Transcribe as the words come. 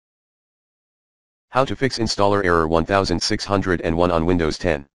How to fix installer error 1601 on Windows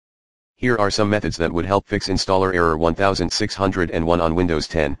 10. Here are some methods that would help fix installer error 1601 on Windows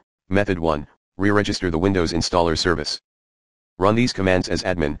 10. Method 1, re-register the Windows installer service. Run these commands as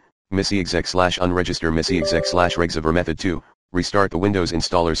admin, misiexec/unregister misiexec/regserver. Method 2, restart the Windows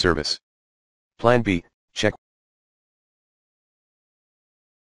installer service. Plan B, check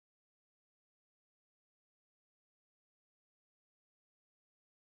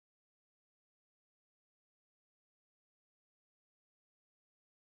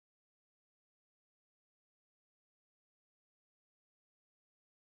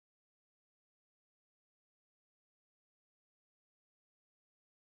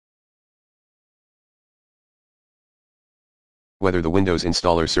whether the Windows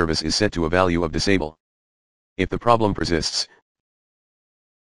installer service is set to a value of disable. If the problem persists,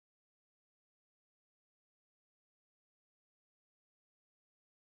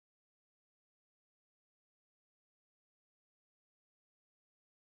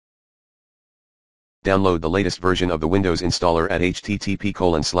 download the latest version of the Windows installer at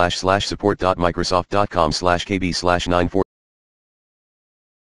http://support.microsoft.com/kb/94